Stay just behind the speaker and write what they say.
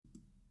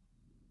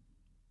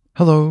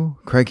Hello,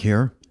 Craig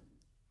here.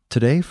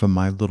 Today from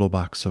my little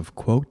box of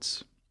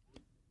quotes.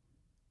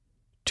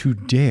 To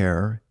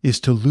dare is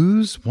to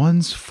lose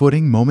one's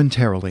footing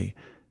momentarily.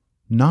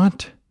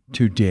 Not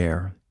to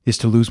dare is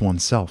to lose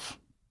oneself.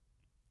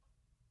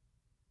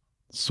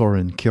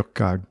 Søren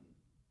Kierkegaard.